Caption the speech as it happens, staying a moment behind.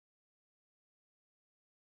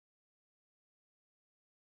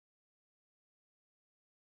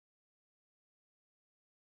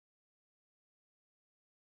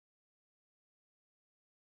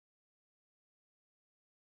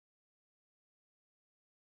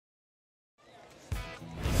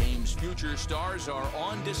future stars are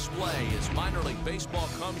on display as minor league baseball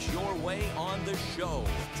comes your way on the show.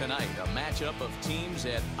 Tonight, a matchup of teams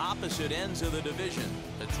at opposite ends of the division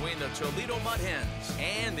between the Toledo Hens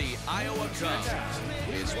and the Iowa Cubs.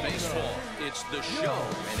 It's baseball, it's the show,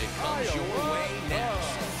 and it comes your way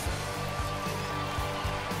next.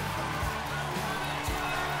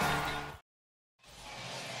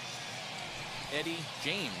 Eddie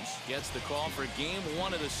James gets the call for game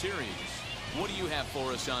one of the series. What do you have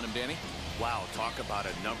for us on him, Danny? Wow, talk about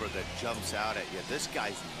a number that jumps out at you. This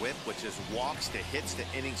guy's whip, which is walks to hits to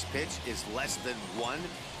innings pitch, is less than 1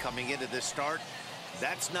 coming into this start.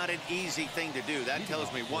 That's not an easy thing to do. That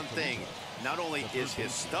tells me one thing. Not only is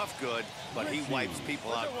his stuff good, but he wipes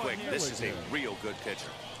people out quick. This is a real good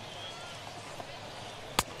pitcher.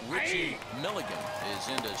 Richie Milligan is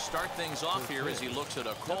in to start things off here as he looks at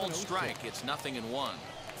a called strike. It's 0-1.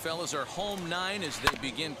 Fellas are home 9 as they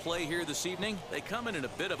begin play here this evening. They come in a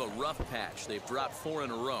bit of a rough patch. They've dropped 4 in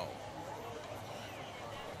a row.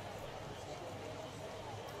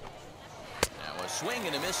 Now a swing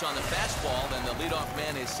and a miss on the fastball. Then the leadoff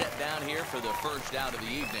man is set down here for the first out of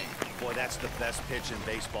the evening. Boy, that's the best pitch in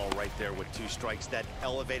baseball right there with 2 strikes. That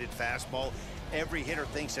elevated fastball. Every hitter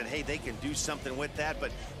thinks that, hey, they can do something with that, but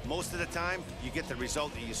most of the time you get the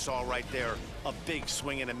result that you saw right there, a big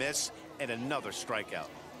swing and a miss and another strikeout.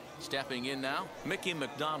 Stepping in now, Mickey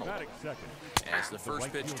McDonald. As the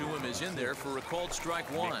first pitch to him is in there for a called strike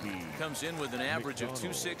 1. Comes in with an average of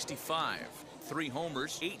 265. 3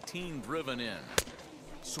 homers, 18 driven in.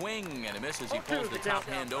 Swing and a miss as he pulls the top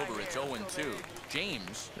hand over. It's 0-2.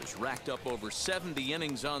 James has racked up over 70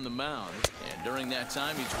 innings on the mound, and during that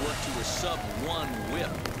time he's worked to a sub-1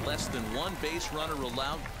 whip, less than 1 base runner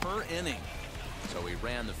allowed per inning. So he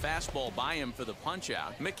ran the fastball by him for the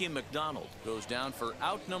punch-out. Mickey McDonald goes down for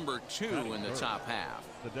out number 2 in the top half.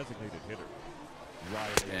 The designated hitter.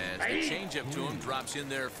 As the changeup to him drops in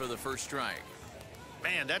there for the first strike.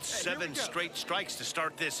 Man, that's 7 straight strikes to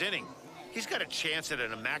start this inning. He's got a chance at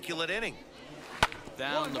an immaculate inning.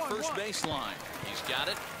 Down the first baseline. He's got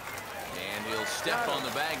it. And he'll step on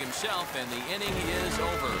the bag himself, and the inning is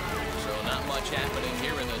over. So not much happening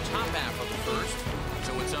here in the top half of the first.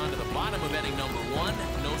 So it's on to the bottom of inning number 1.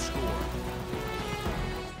 No score.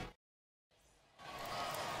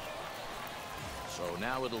 So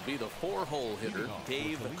now it'll be the 4-hole hitter,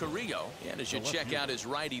 Dave Carrillo. And as you check out his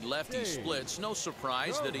righty-lefty splits, no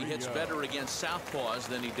surprise that he hits better against southpaws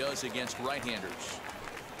than he does against right-handers.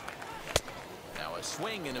 Now a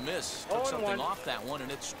swing and a miss. Took something off that one,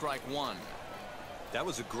 and it's strike 1. That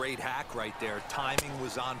was a great hack right there. Timing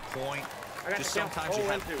was on point. Just sometimes you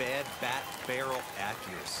have bad bat barrel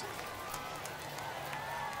accuracy.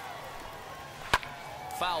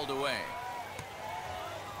 Fouled away.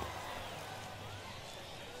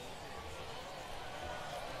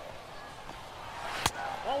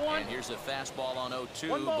 And here's a fastball on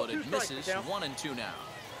 0-2, but it misses. 1-2 now.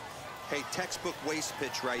 Hey, textbook waste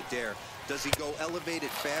pitch right there. Does he go elevated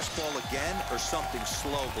fastball again or something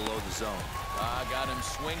slow below the zone? Got him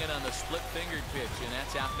swinging on the split-fingered pitch, and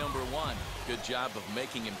that's out number 1. Good job of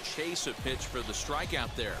making him chase a pitch for the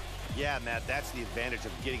strikeout there. Yeah, Matt, that's the advantage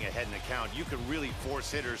of getting ahead in the count. You can really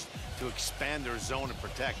force hitters to expand their zone and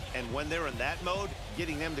protect. And when they're in that mode,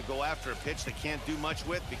 getting them to go after a pitch they can't do much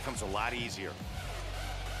with becomes a lot easier.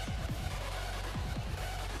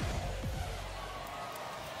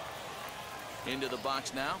 Into the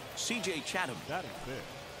box now, C.J. Chatham.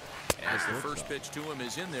 As the first pitch to him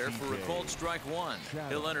is in there for a called strike 1.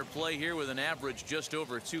 He'll enter play here with an average just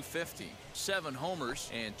over 250. 7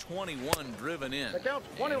 homers and 21 driven in.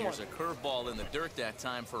 And here's a curveball in the dirt that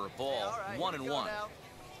time for a ball. 1-1.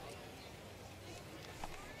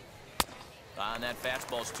 And that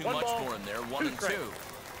fastball's too much for him there. 1-2.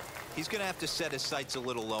 He's going to have to set his sights a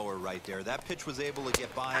little lower right there. That pitch was able to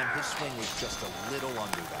get by him. His swing was just a little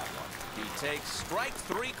under that one. He takes strike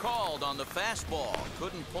 3 called on the fastball.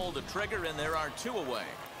 Couldn't pull the trigger, and there are 2 away.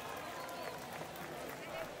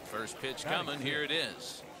 First pitch coming. Here it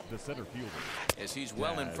is. The center fielder. As he's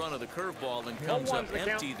well in front of the curveball and comes up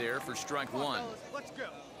empty there for strike 1.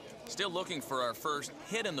 Still looking for our first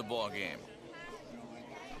hit in the ball game.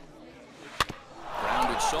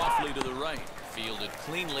 Grounded softly to the right. Fielded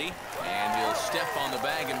cleanly, and he'll step on the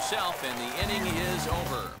bag himself, and the inning is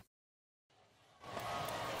over.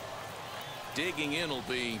 Digging in will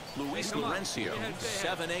be Luis Laurencio.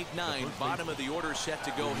 7-8-9, bottom of the order set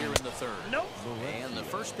to go here in the third. And the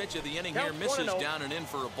first pitch of the inning here misses down and in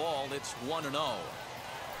for a ball. It's 1-0.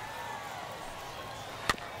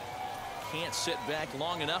 Can't sit back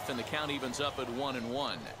long enough, and the count evens up at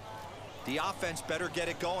 1-1. The offense better get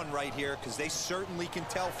it going right here, because they certainly can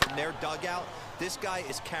tell from their dugout this guy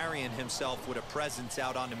is carrying himself with a presence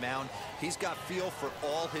out on the mound. He's got feel for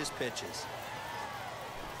all his pitches.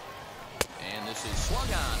 And this is swung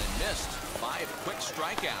on and missed. 5 quick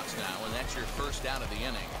strikeouts now, and that's your first out of the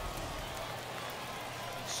inning.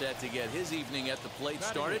 Set to get his evening at the plate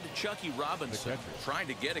started, Chucky Robinson trying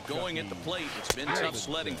to get it going at the plate. It's been tough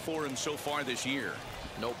sledding for him so far this year.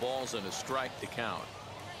 No balls and a strike to count.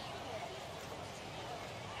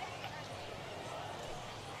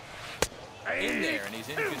 In there, and he's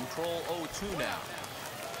in control 0-2 now.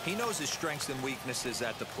 He knows his strengths and weaknesses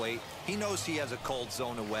at the plate. He knows he has a cold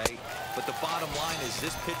zone away. But the bottom line is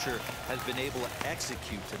this pitcher has been able to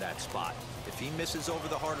execute to that spot. If he misses over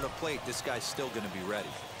the heart of the plate, this guy's still going to be ready.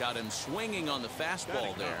 Got him swinging on the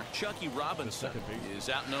fastball there. Chucky Robinson is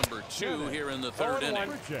out number 2 here in the 3rd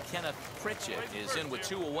inning. Kenneth Pritchett is in with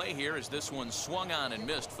 2 away here as this one swung on and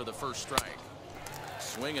missed for the first strike.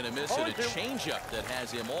 Swing and a miss at a changeup that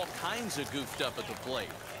has him all kinds of goofed up at the plate.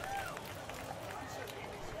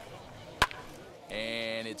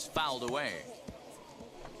 And it's fouled away.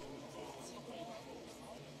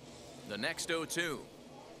 The next 0-2.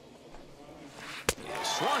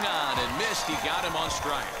 Swung on and missed. He got him on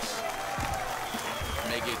strikes.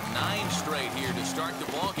 Make it 9 straight here to start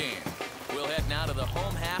the ball game. We'll head now to the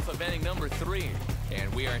home half of inning number 3,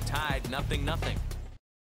 and we are tied 0-0.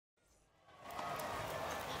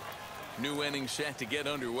 New inning set to get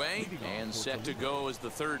underway, and set to go as the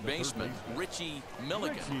third baseman, Richie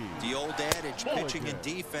Milligan. The old adage, pitching and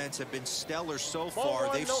defense have been stellar so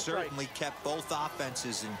far. They've certainly kept both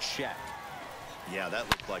offenses in check. Yeah, that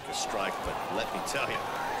looked like a strike, but let me tell you,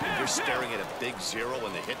 if you're staring at a big 0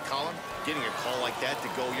 in the hit column, getting a call like that to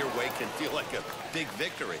go your way can feel like a big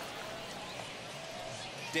victory.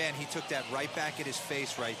 Dan, he took that right back at his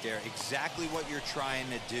face right there. Exactly what you're trying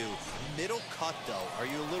to do. Middle cut, though. Are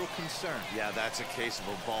you a little concerned? Yeah, that's a case of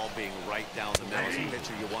a ball being right down the middle. As a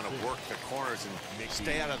pitcher, you want to work the corners and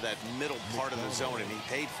stay out of that middle part of the zone, and he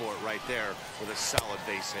paid for it right there with a solid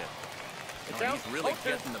base hit. He's really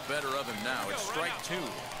getting the better of him now. It's strike 2.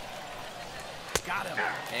 Got him.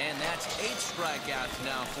 And that's 8 strikeouts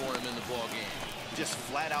now for him in the ball game. Just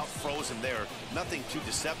flat out frozen there. Nothing too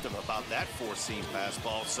deceptive about that 4-seam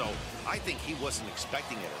fastball, so I think he wasn't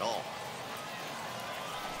expecting it at all.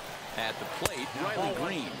 At the plate, Riley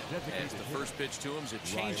Green. As the first pitch to him is a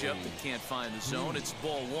changeup that can't find the zone. It's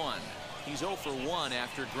ball 1. He's 0 for 1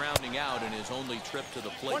 after grounding out in his only trip to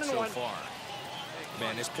the plate so far.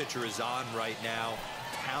 Man, this pitcher is on right now,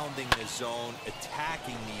 pounding the zone,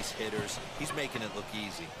 attacking these hitters. He's making it look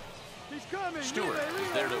easy. Stewart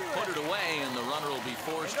is there to put it away, and the runner will be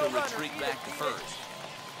forced to retreat back to first.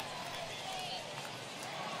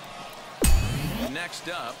 Next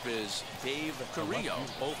up is Dave Carrillo.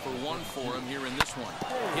 0 for 1 for him here in this one.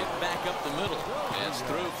 Hit back up the middle. It's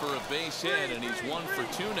through for a base hit, and he's 1 for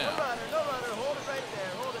 2 now.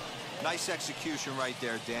 Nice execution right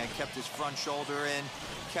there, Dan. Kept his front shoulder in,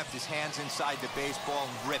 kept his hands inside the baseball,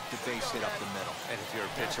 and ripped the base hit up the middle. And if you're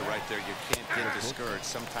a pitcher right there, you can't get discouraged.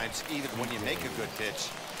 Sometimes even when you make a good pitch,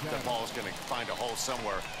 the ball's going to find a hole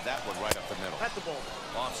somewhere. That one right up the middle. At the ball.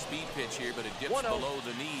 Off-speed pitch here, but it dips below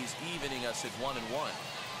the knees, evening us at 1-1.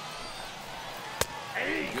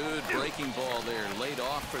 Good breaking ball there, laid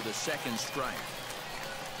off for the second strike.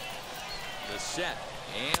 The set,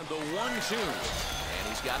 and the 1-2. And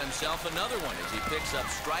he's got himself another one as he picks up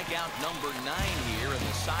strikeout number 9 here, and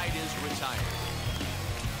the side is retired.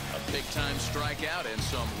 A big-time strikeout and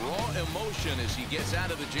some raw emotion as he gets out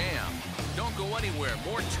of the jam. Don't go anywhere.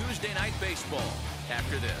 More Tuesday Night Baseball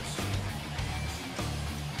after this.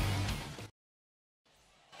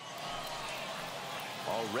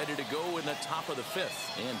 All ready to go in the top of the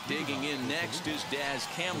 5th. And digging in next is Daz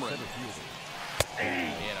Cameron.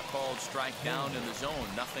 And a called strike down in the zone.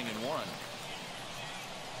 0-1.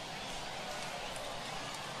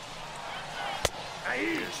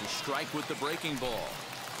 There's a strike with the breaking ball.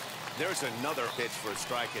 There's another pitch for a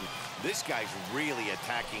strike, and this guy's really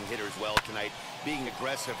attacking hitters well tonight, being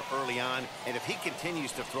aggressive early on, and if he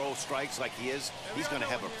continues to throw strikes like he is, he's going to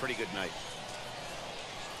have a pretty good night.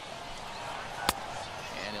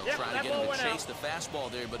 And he'll try to get him to chase the fastball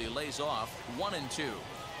there, but he lays off. 1-2.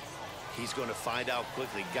 He's going to find out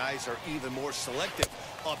quickly. Guys are even more selective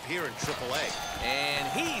up here in AAA. And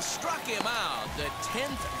he struck him out. The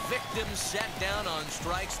 10th victim set down on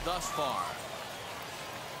strikes thus far.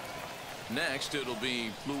 Next, it'll be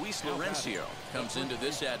Luis Laurencio. Comes into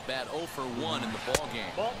this at bat 0 for 1 in the ball game.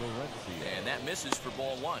 And that misses for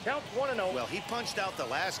ball 1. Count 1-0. Well, he punched out the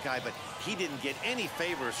last guy, but he didn't get any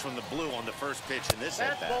favors from the blue on the first pitch in this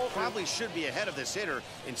at bat. Probably should be ahead of this hitter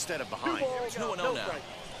instead of behind. 2-0 now.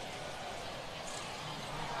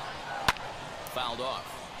 Fouled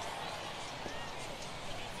off.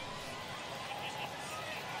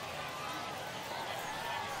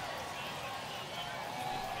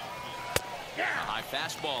 A high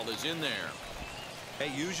fastball is in there.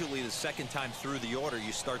 Hey, usually the second time through the order,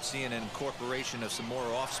 you start seeing an incorporation of some more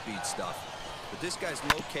off-speed stuff. But this guy's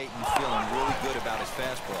locating, feeling really good about his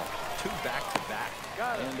fastball. 2 back-to-back.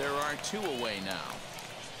 And there are 2 away now.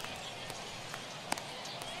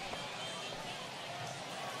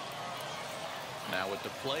 Now at the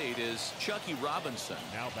plate is Chucky Robinson.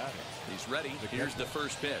 Now batting. He's ready. Here's the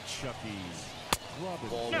first pitch. Chucky Robinson.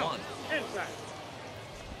 Ball 1. Inside.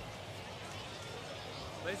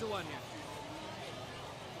 Laser 1 here.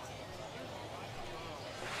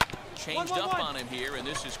 Changed up on him here, and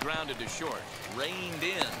this is grounded to short. Reined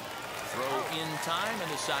in. Throw in time,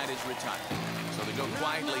 and the side is retired. So they go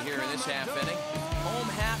quietly here in this half inning. Home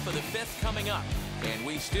half of the 5th coming up, and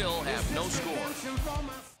we still have no score.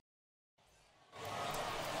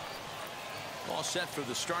 All set for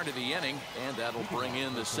the start of the inning, and that'll bring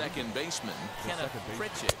in the second baseman, Kenneth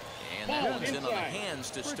Pritchett. And that one's in on the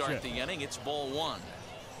hands to start the inning. It's ball 1.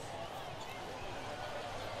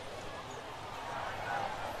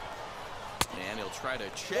 And he'll try to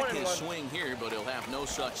check his swing here, but he'll have no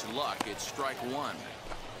such luck. It's strike 1. No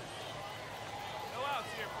outs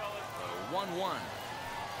here, fellas. 1-1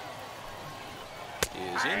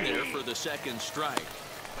 is in there for the second strike.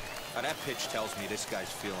 Now, that pitch tells me this guy's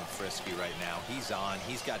feeling frisky right now. He's on.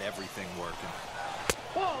 He's got everything working.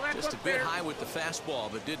 Just a bit high with the fastball,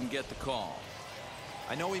 but didn't get the call.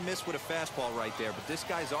 I know he missed with a fastball right there, but this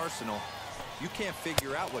guy's arsenal, you can't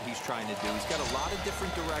figure out what he's trying to do. He's got a lot of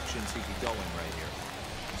different directions he could go in right here.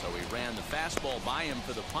 So he ran the fastball by him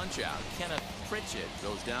for the punch-out. Kenneth Pritchett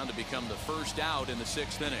goes down to become the first out in the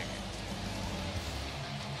 6th inning.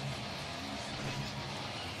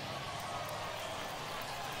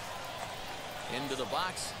 Into the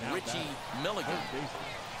box, Richie Milligan.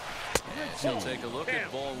 As he'll take a look at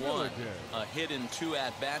ball 1. A hit in 2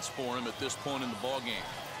 at-bats for him at this point in the ball game.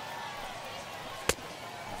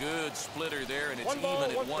 Good splitter there, and it's even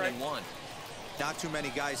at 1-1. Not too many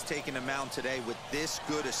guys taking a mound today with this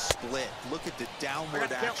good a split. Look at the downward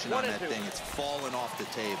action on that thing. It's falling off the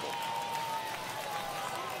table.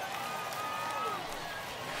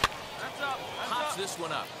 Pops this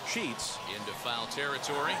one up. Sheets into foul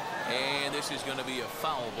territory, and this is going to be a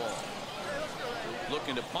foul ball.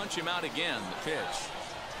 Looking to punch him out again. The pitch,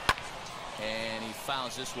 and he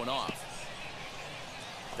fouls this one off.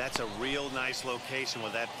 That's a real nice location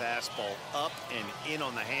with that fastball up and in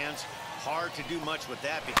on the hands. Hard to do much with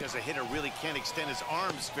that because a hitter really can't extend his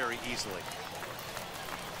arms very easily.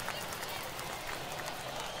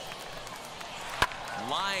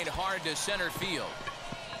 Lined hard to center field.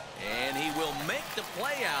 And he will make the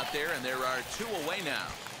play out there, and there are 2 away now.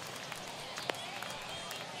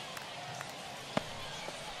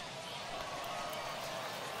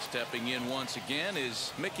 Stepping in once again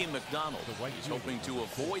is Mickey McDonald. He's hoping to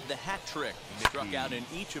avoid the hat trick. He struck out in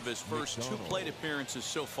each of his first 2 plate appearances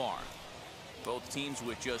so far. Both teams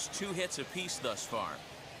with just 2 hits apiece thus far.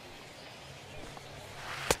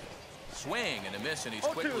 Swing and a miss, and he's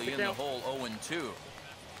quickly in the hole 0-2.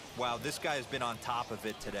 Wow, this guy has been on top of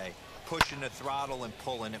it today, pushing the throttle and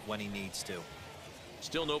pulling it when he needs to.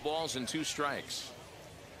 Still no balls and 2 strikes.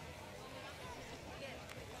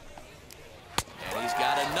 And he's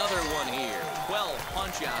got another one here. 12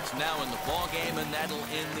 punch-outs now in the ball game, and that'll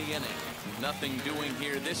end the inning. Nothing doing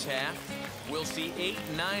here this half. We'll see 8,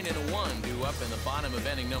 9, and 1 due up in the bottom of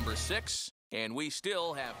inning number 6. And we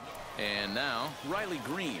still have... And now, Riley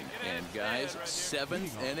Green. And guys,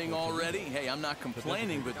 7th inning already. Hey, I'm not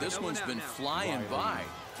complaining, but this one's been flying by.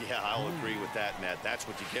 Yeah, I'll agree with that, Matt. That's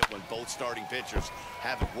what you get when both starting pitchers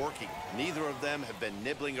have it working. Neither of them have been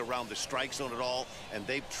nibbling around the strike zone at all, and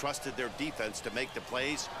they've trusted their defense to make the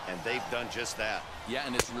plays, and they've done just that. Yeah,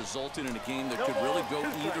 and it's resulted in a game that could really go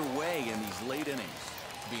either way in these late innings.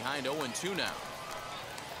 Behind 0-2 now.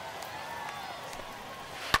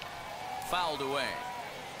 Fouled away.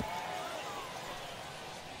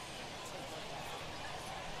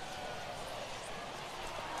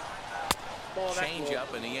 Change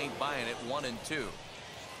up, and he ain't buying it. 1-2.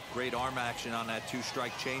 Great arm action on that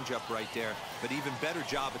 2-strike changeup right there, but even better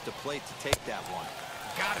job at the plate to take that one.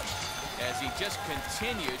 Got him. As he just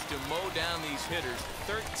continues to mow down these hitters.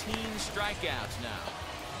 13 strikeouts now.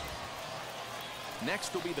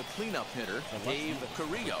 Next will be the cleanup hitter, Dave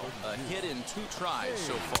Carrillo. A hit in 2 tries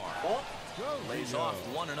so far. Lays off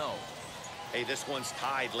 1-0. Hey, this one's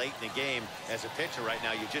tied late in the game. As a pitcher right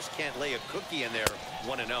now, you just can't lay a cookie in there.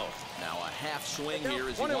 1-0. Now a half swing here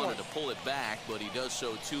as he wanted to pull it back, but he does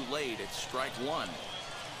so too late. It's strike 1.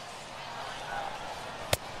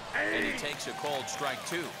 And he takes a called strike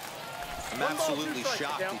 2. I'm absolutely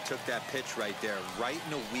shocked he took that pitch right there. Right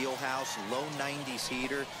in the wheelhouse, low 90s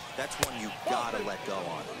heater. That's one you gotta let go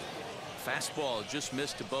on. Fastball just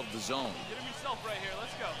missed above the zone. Get him yourself right here.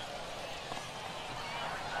 Let's go.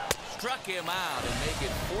 Struck him out and make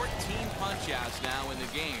it 14 punch-outs now in the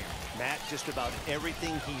game. Matt, just about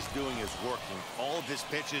everything he's doing is working. All of his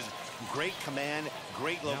pitches, great command,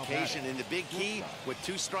 great location. And the big key, with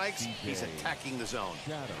 2 strikes, he's attacking the zone.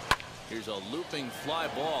 Here's a looping fly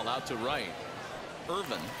ball out to right.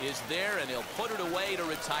 Irvin is there, and he'll put it away to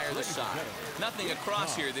retire the side. Nothing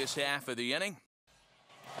across here this half of the inning.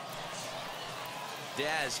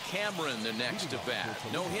 Daz Cameron the next to bat.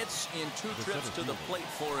 No hits in 2 trips to the plate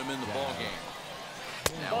for him in the ballgame.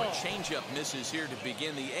 Now a changeup misses here to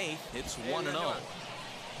begin the 8th. It's 1-0.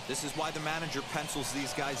 This is why the manager pencils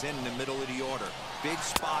these guys in the middle of the order. Big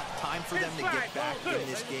spot, time for them to get back in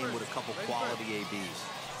this game with a couple quality ABs.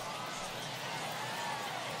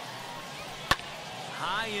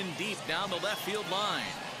 High and deep down the left field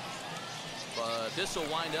line. But this will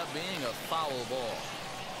wind up being a foul ball.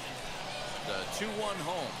 The 2-1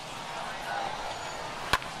 home.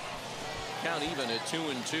 Count even at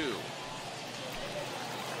 2-2.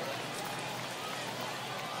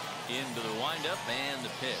 Into the windup and the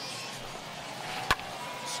pitch.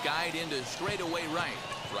 Skied into straightaway right.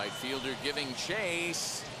 Right fielder giving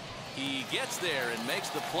chase. He gets there and makes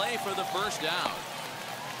the play for the first out.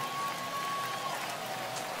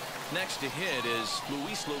 Next to hit is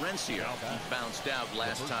Luis Lorenzo. He bounced out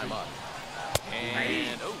last time up.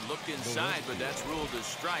 And, oh, looked inside, but that's ruled a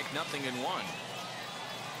strike. 0-1.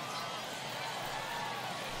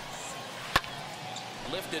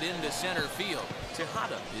 Lifted into center field.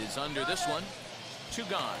 Tejada is under this one. 2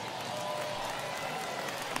 gone.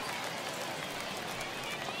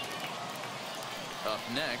 Up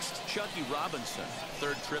next, Chucky Robinson.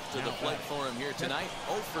 3rd trip to the plate for him here tonight.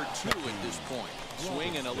 0 for 2 at this point.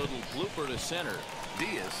 Swinging a little blooper to center.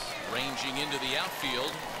 Diaz ranging into the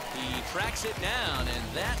outfield. He tracks it down, and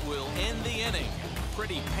that will end the inning.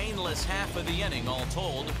 Pretty painless half of the inning, all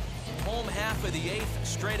told. Home half of the 8th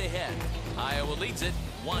straight ahead. Iowa leads it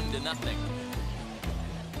 1-0.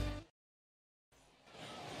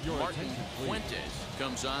 Martin Fuentes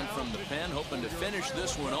comes on from the pen, hoping to finish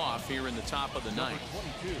this one off here in the top of the 9th.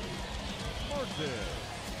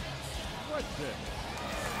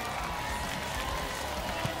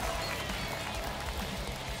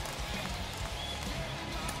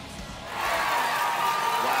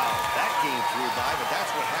 But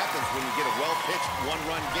that's what happens when you get a well-pitched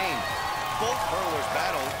 1-run game. Both hurlers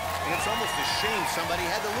battled, and it's almost a shame somebody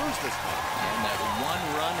had to lose this one. And that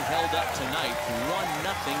 1 run held up tonight,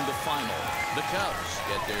 1-0 the final. The Cubs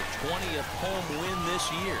get their 20th home win this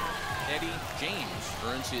year. Eddie James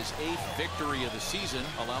earns his 8th victory of the season,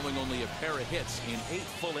 allowing only a pair of hits in 8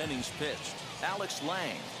 full innings pitched. Alex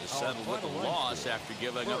Lang is settled with a loss after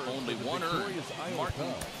giving up only 1 earned.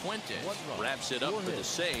 Martin Fuentes wraps it up for the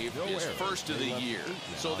save, his first of the year.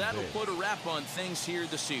 So that'll put a wrap on things here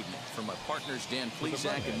this evening. For my partners Dan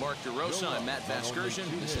Plesac and Mark DeRosa, I'm Matt Vasgersian.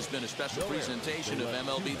 This has been a special presentation of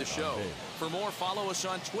MLB The Show. For more, follow us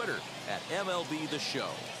on Twitter at MLB The Show.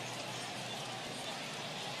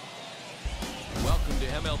 Welcome to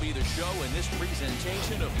MLB The Show and this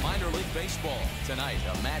presentation of minor league baseball. Tonight,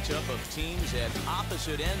 a matchup of teams at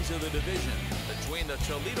opposite ends of the division between the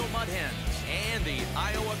Toledo Mud Hens and the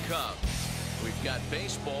Iowa Cubs. We've got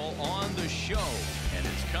baseball on the show, and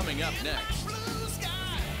it's coming up next.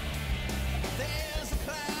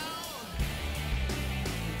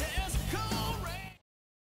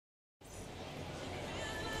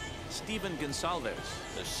 Steven Gonsalves,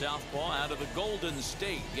 the southpaw out of the Golden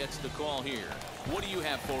State, gets the call here. What do you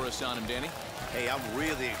have for us on him, Danny? Hey, I'm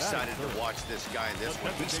really excited to watch this guy in this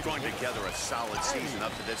one. He's strung together a solid season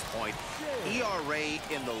up to this point. ERA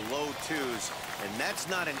in the low 2s, and that's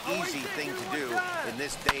not an easy thing to do in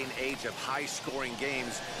this day and age of high-scoring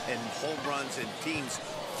games and home runs and teams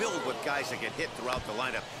filled with guys that get hit throughout the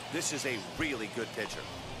lineup. This is a really good pitcher.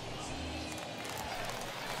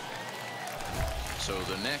 So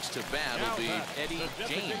the next to bat will be Eddie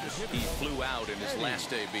James. He flew out in his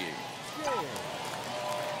last AB.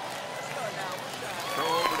 Throw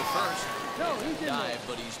over to first. Dive,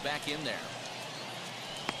 but he's back in there.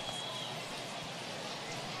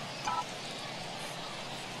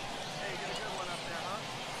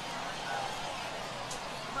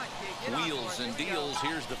 Wheels and deals.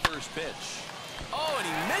 Here's the first pitch. Oh, and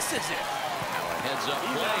he misses it. Now a heads-up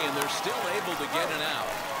play, and they're still able to get it out.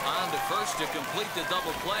 On to first to complete the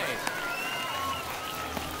double play.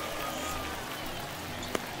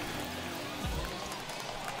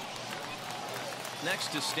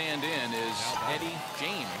 Next to stand in is Eddie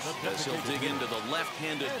James, as he'll dig into the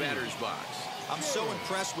left-handed batter's box. I'm so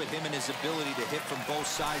impressed with him and his ability to hit from both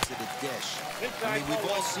sides of the dish. I mean,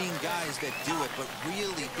 we've all seen guys that do it, but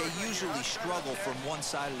really, they usually struggle from one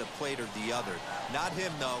side of the plate or the other. Not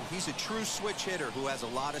him, though. He's a true switch hitter who has a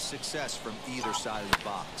lot of success from either side of the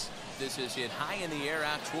box. This is hit high in the air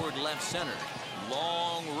out toward left center.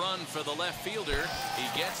 Long run for the left fielder. He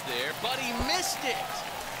gets there, but he missed it.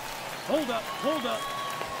 Hold up, hold up.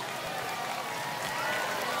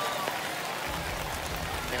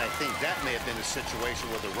 And I think that may have been a situation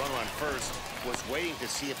where the runner on first was waiting to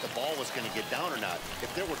see if the ball was going to get down or not.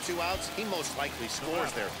 If there were 2 outs, he most likely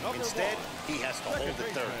scores there. Instead, he has to hold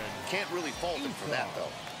it third. Can't really fault him for that, though.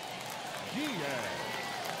 Here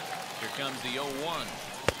comes the 0-1.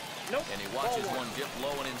 Nope. And he watches one dip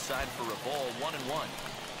low and inside for a ball. 1-1.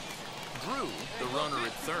 Drew, the runner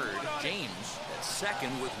at third. James at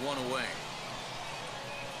second with 1 away.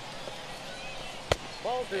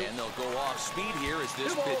 And they'll go off speed here as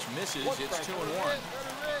this pitch misses. It's 2-1.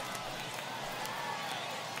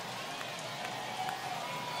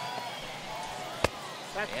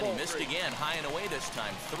 And he missed again, high and away this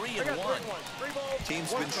time. 3-1. Team's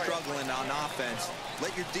been struggling on offense.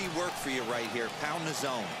 Let your D work for you right here. Pound the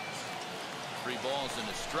zone. 3 balls and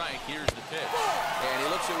a strike. Here's the pitch. And he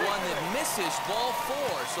looks at one that misses, ball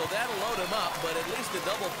 4. So that'll load him up, but at least the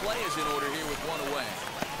double play is in order here with 1 away.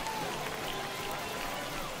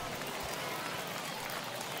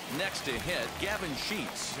 Next to hit, Gavin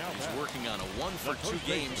Sheets. He's working on a 1-for-2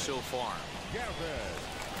 game so far.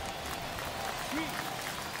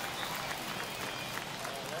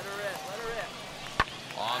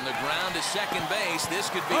 On the ground to second base. This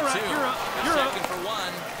could be 2. The second for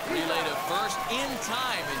 1. Relay to first in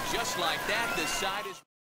time. And just like that, the side is...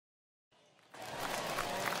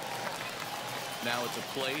 Now it's a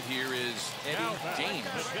plate. Here is Eddie James,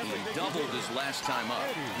 who doubled his last time up.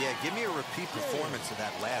 Yeah, give me a repeat performance of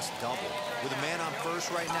that last double. With a man on first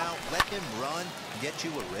right now, let him run, get you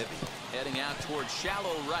a ribby. Heading out towards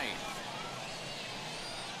shallow right.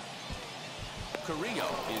 Carrillo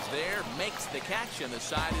is there, makes the catch, and the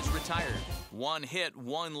side is retired. 1 hit,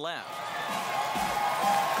 1 left.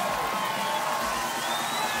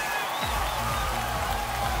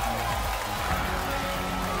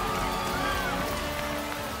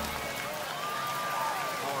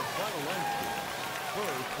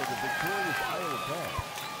 First for the victorious Iowa Cubs.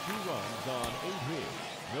 2 runs on 8 hits.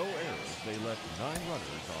 No errors. They left 9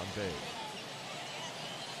 runners on base.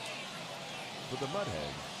 For the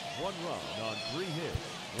Mudheads, 1 run on 3 hits.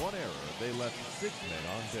 1 error. They left 6 men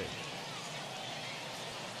on base.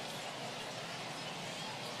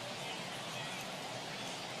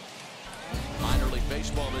 Minor League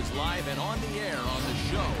Baseball is live and on the air on the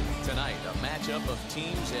show. Tonight, a matchup of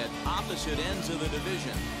teams at opposite ends of the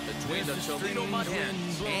division between the Toledo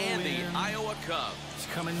Hens and the Iowa Cubs. It's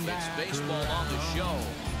baseball on the show,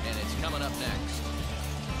 and it's coming up next.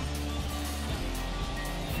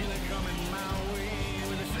 Feel it coming my way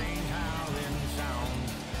with the same howling sound.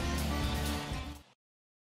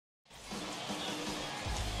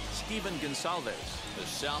 Steven Gonsalves, the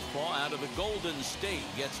southpaw out of the Golden State,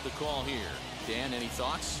 gets the call here. Dan, any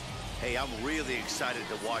thoughts? Hey, I'm really excited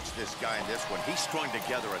to watch this guy in this one. He's strung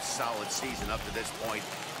together a solid season up to this point.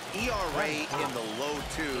 ERA in the low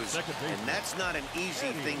 2s, and that's not an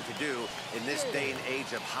easy thing to do in this day and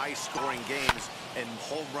age of high-scoring games and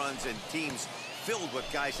home runs and teams filled with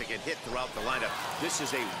guys that can hit throughout the lineup. This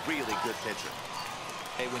is a really good pitcher.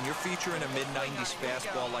 Hey, when you're featuring a mid-90s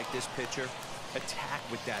fastball like this pitcher, attack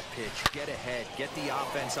with that pitch. Get ahead. Get the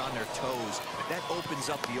offense on their toes. That opens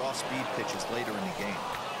up the off-speed pitches later in the game.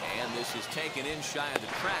 And this is taken in shy of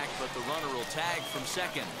the track, but the runner will tag from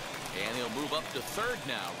second. And he'll move up to third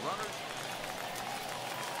now. Runners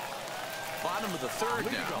bottom of the third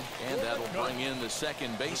now. And that'll bring in the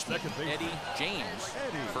second baseman, Eddie James.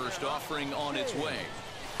 First offering on its way.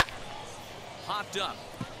 Popped up.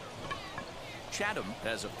 Chatham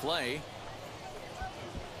has a play.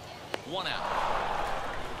 1 out.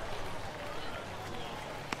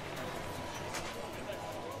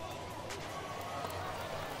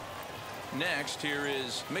 Next, here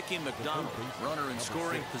is Mickey McDonald, runner in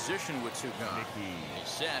scoring position with 2 gone. He's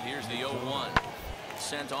set. Here's the 0-1.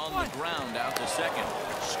 Sent on the ground out to second.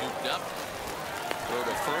 Scooped up. Throw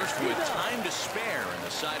to first with time to spare, and the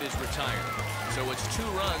side is retired. So it's 2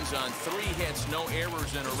 runs on 3 hits, no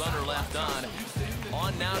errors, and a runner left on.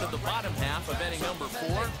 On now to the bottom half of inning number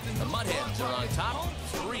 4. The Mud Hens are on top,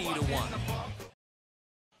 3-1.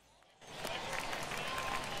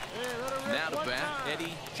 Now to bat,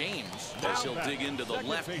 Eddie James, as he'll dig into the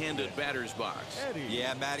left-handed batter's box.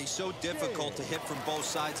 Yeah, Matty, so difficult to hit from both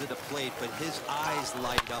sides of the plate, but his eyes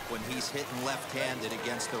light up when he's hitting left-handed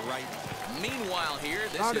against the right. Meanwhile here,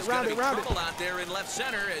 this is going to be trouble out there in left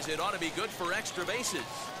center, as it ought to be good for extra bases.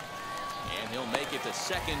 And he'll make it to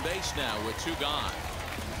second base now with 2 gone.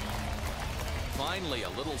 Finally, a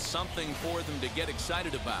little something for them to get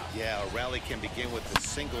excited about. Yeah, a rally can begin with a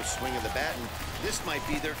single swing of the bat, and this might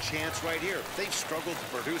be their chance right here. They've struggled to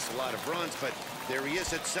produce a lot of runs, but there he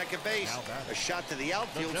is at second base. A shot to the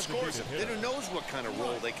outfield scores him. Then who knows what kind of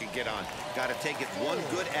roll they can get on. Got to take it one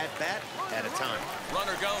good at-bat at a time.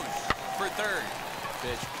 Runner goes for third.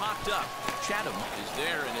 Pitch popped up. Chatham is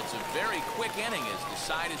there, and it's a very quick inning as the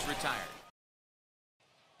side is retired.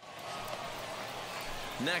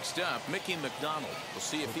 Next up, Mickey McDonald. We'll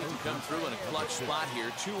see if he can come through in a clutch spot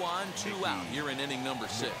here. 2 on, 2 out here in inning number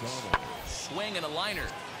 6. Swing and a liner.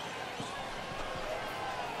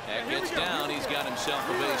 That gets down. He's got himself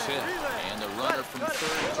a base hit. And the runner from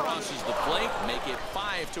third crosses the plate. Make it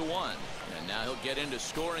 5-1. And now he'll get into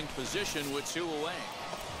scoring position with 2 away.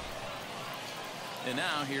 And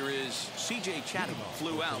now here is C.J. Chatham.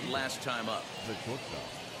 Flew out last time up. The shortstop,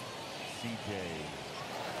 C.J.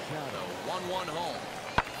 The 1-1 home.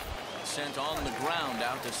 Sent on the ground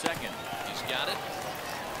out to second. He's got it.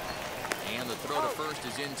 And the throw to first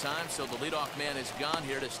is in time, so the leadoff man is gone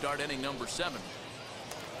here to start inning number 7.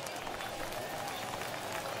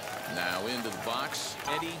 Now into the box,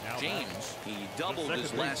 Eddie James. He doubled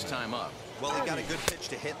his last time up. Well, he got a good pitch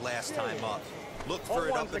to hit last time up. Looked for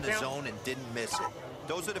it up in the zone and didn't miss it.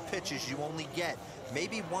 Those are the pitches you only get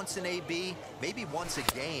maybe once an AB, maybe once a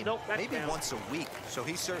game, maybe once a week. So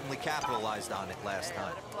he certainly capitalized on it last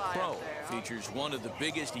time. Pro features one of the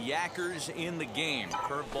biggest yackers in the game.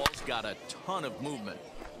 Curveball's got a ton of movement.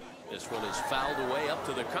 This one is fouled away up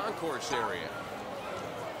to the concourse area.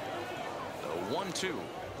 The 1-2.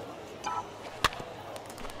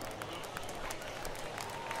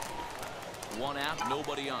 One out,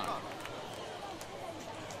 nobody on.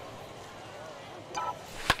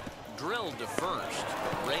 Drilled to first,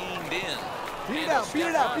 reined in. Beat it out, beat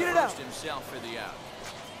it out, beat it out. Himself for the out.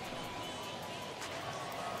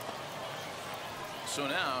 So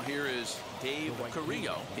now here is Dave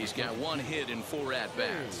Carrillo. He's got 1 hit in 4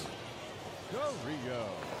 at-bats. Carrillo.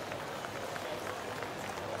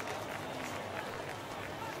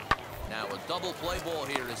 Now a double play ball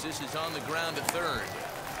here as this is on the ground to third.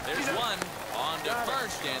 There's one on to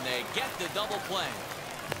first, and they get the double play.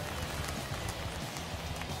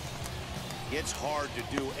 It's hard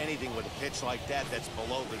to do anything with a pitch like that that's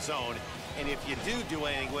below the zone. And if you do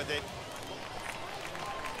anything with it.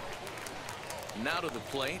 Now to the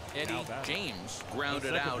plate, Eddie James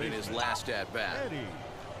grounded out in his last at-bat.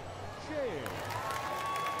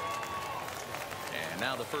 And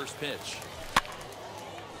now the first pitch.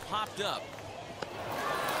 Popped up.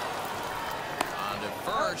 On to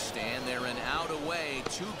first, and they're an out away.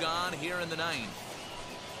 2 gone here in the 9th.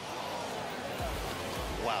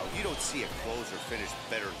 Wow, you don't see a closer finish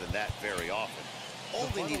better than that very often.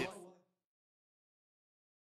 Only needed